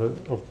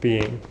of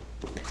being,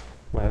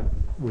 where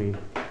we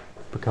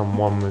become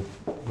one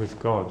with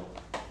God.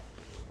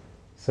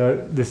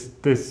 So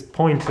this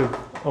point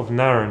of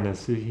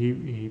narrowness,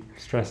 he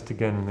stressed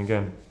again and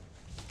again.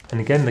 And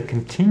again, the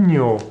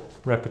continual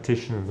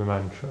repetition of the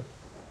mantra.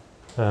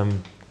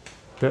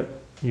 That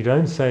you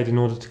don't say it in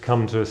order to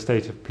come to a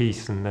state of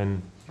peace and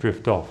then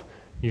drift off.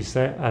 You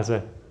say it as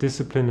a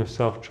discipline of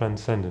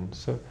self-transcendence.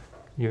 So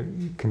your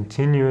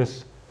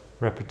continuous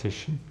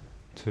repetition.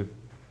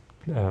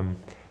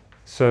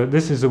 So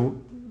this is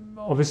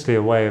obviously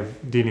a way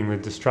of dealing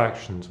with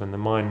distractions. When the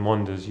mind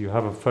wanders, you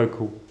have a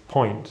focal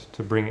point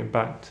to bring it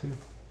back to.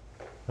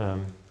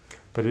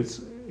 But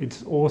it's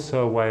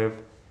also a way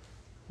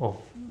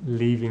of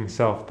leaving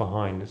self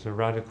behind. It's a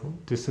radical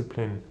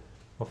discipline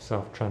of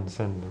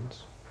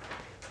self-transcendence.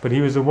 But he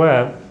was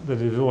aware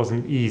that it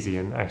wasn't easy,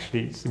 and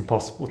actually it's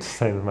impossible to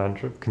say the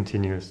mantra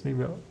continuously.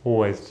 We're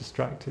always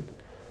distracted.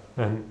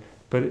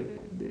 But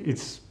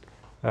it's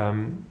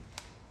the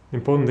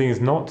important thing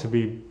is not to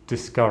be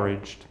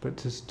discouraged, but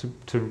just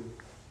to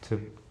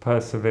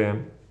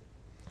persevere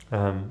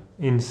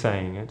in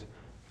saying it.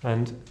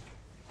 And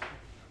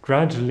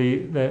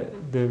gradually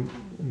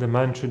the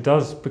mantra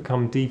does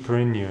become deeper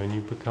in you, and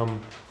it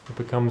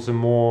becomes a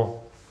more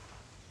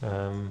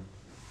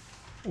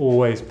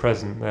always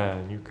present there,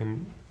 and you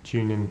can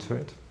tune into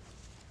it.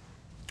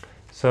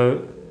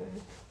 So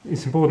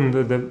it's important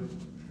that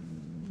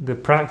the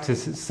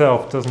practice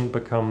itself doesn't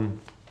become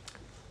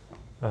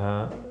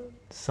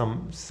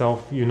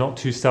you're not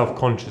too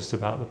self-conscious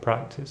about the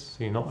practice,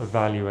 so you're not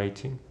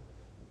evaluating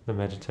the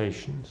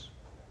meditations.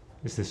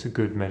 Is this a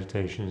good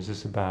meditation? Is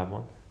this a bad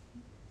one?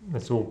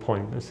 That's all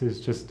pointless. It's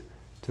just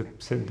to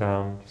sit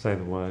down, say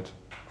the word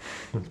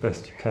as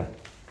best you can.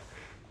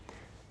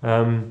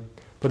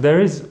 But there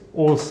is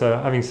also,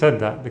 having said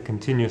that, there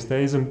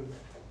is a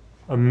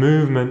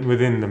movement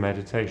within the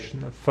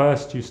meditation. At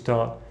first you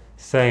start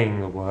saying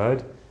the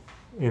word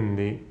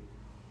you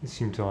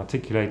seem to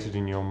articulate it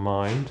in your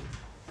mind,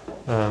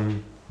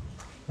 and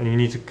you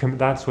need to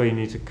that's where you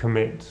need to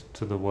commit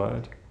to the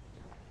word.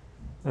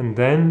 And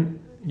then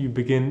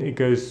it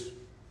goes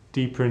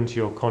deeper into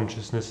your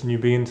consciousness, and you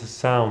begin to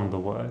sound the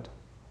word.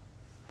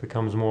 It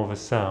becomes more of a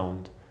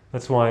sound.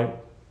 That's why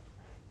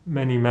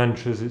many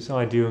mantras, it's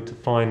ideal to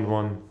find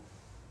one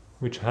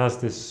which has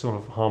this sort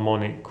of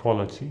harmonic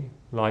quality,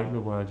 like the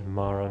word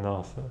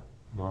Maranatha,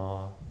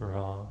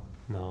 Maranatha.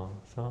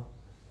 I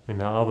mean,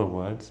 there are other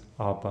words,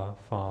 Abba,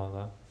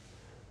 Father,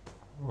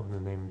 or the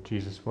name of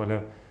Jesus,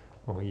 whatever,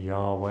 or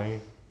Yahweh.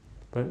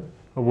 But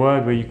a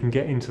word where you can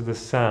get into the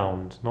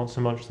sound, not so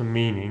much the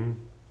meaning,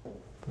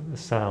 but the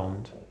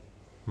sound.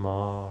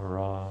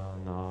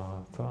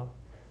 Maranatha,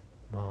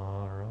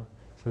 Mara.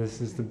 So this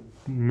is the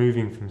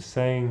moving from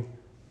saying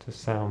to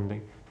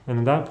sounding. And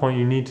at that point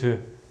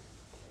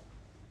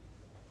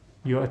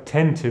you're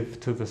attentive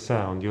to the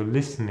sound, you're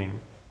listening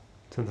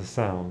to the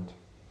sound.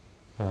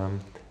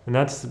 And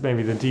that's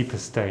maybe the deeper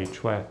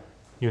stage where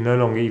you're no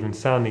longer even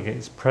sounding it,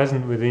 it's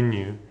present within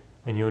you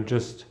and you're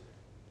just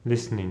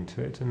listening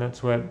to it. And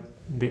that's where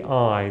the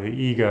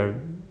ego,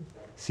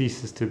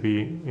 ceases to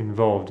be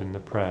involved in the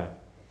prayer,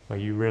 where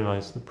you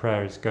realize the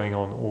prayer is going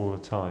on all the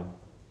time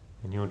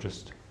and you're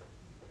just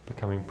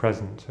becoming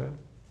present to it.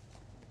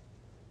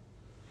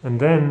 And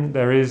then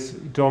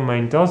John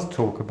Main does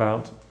talk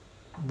about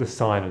the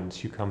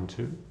silence you come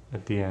to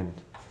at the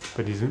end.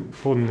 But it's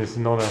important, this is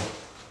not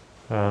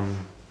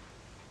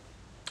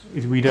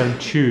we don't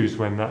choose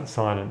when that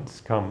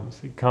silence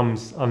comes. It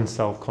comes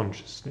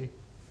unself-consciously.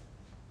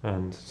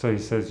 And so he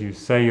says, you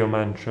say your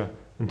mantra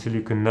until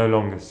you can no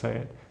longer say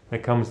it. There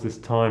comes this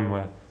time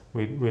where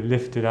we're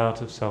lifted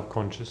out of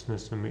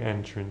self-consciousness and we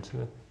enter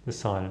into the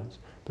silence.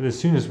 But as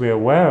soon as we're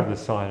aware of the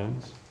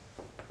silence,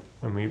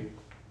 and we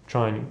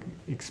try and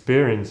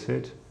experience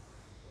it,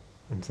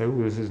 and say,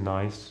 oh, this is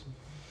nice,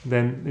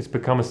 then it's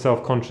become a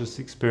self-conscious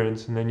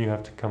experience, and then you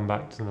have to come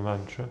back to the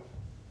mantra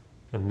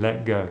and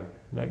let go.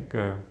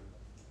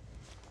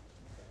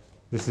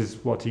 This is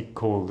what he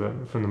called,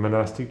 from the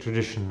monastic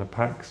tradition, the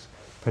pax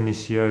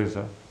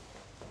perniciosa,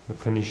 the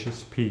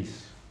pernicious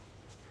peace,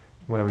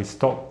 where we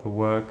stop the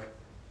work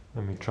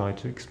and we try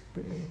to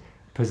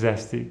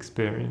possess the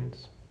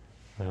experience.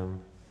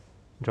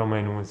 John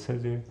Main always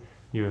says,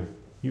 you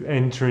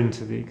enter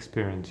into the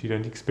experience. You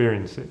don't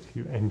experience it.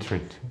 You enter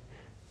into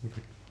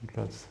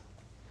it.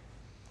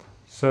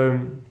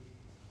 So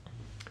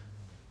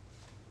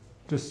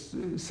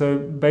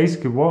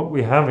basically, what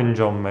we have in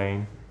John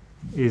Main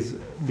is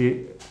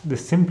the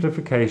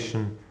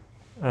simplification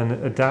and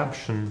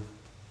adaptation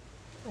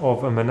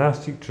of a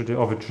monastic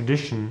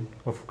tradition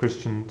of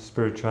Christian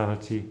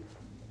spirituality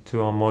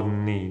to our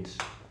modern needs.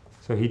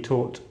 So he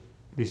taught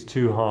these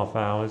 2.5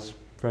 hours,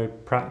 very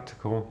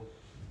practical,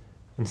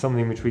 and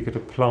something which we could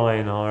apply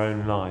in our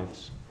own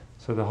lives.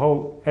 So the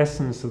whole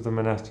essence of the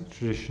monastic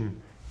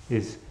tradition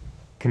is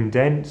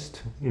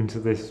condensed into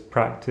this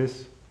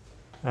practice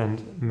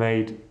and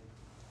made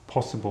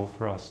possible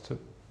for us to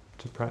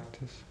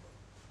practice.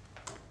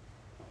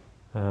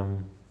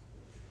 The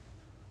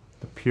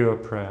pure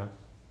prayer.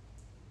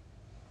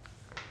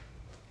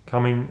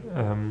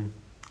 And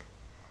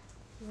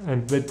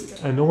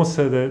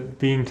also the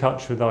being in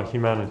touch with our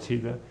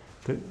humanity,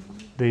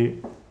 the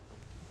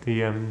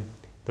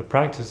the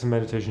practice of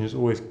meditation is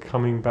always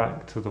coming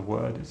back to the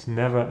word. It's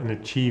never an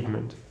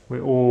achievement.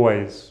 We're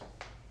always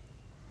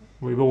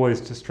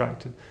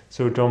distracted.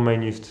 So John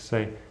Main used to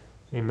say,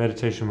 in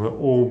meditation we're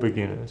all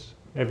beginners.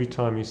 Every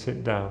time you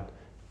sit down,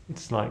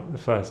 it's like the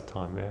first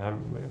time,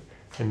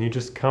 and you're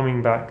just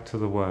coming back to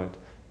the word.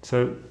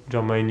 So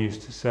John Main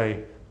used to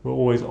say, we're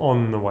always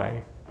on the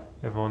way.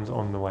 Everyone's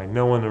on the way.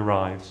 No one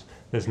arrives.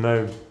 There's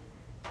no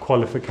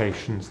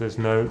qualifications. There's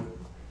no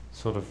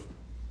sort of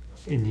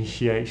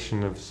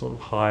initiation of sort of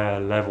higher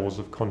levels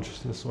of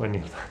consciousness or any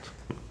of that.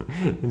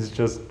 It's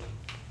just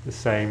the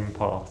same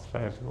path for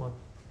everyone,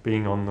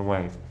 being on the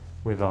way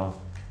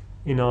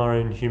in our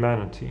own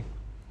humanity.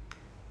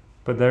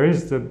 But there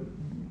is the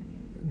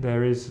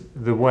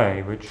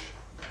way which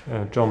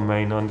John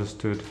Main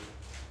understood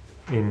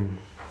in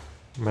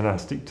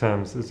monastic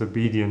terms as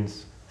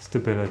obedience,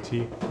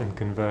 stability and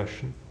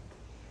conversion.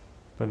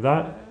 But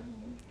that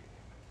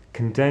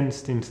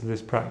condensed into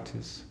this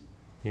practice,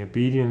 the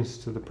obedience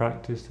to the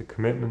practice, the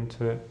commitment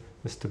to it,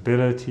 the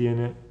stability in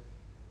it,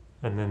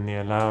 and then the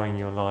allowing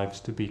your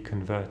lives to be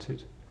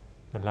converted,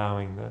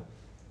 allowing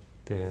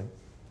the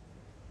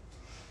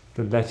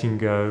letting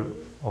go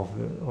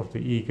of the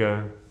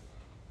ego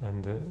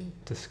and the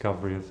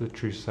discovery of the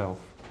true self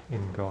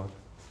in God.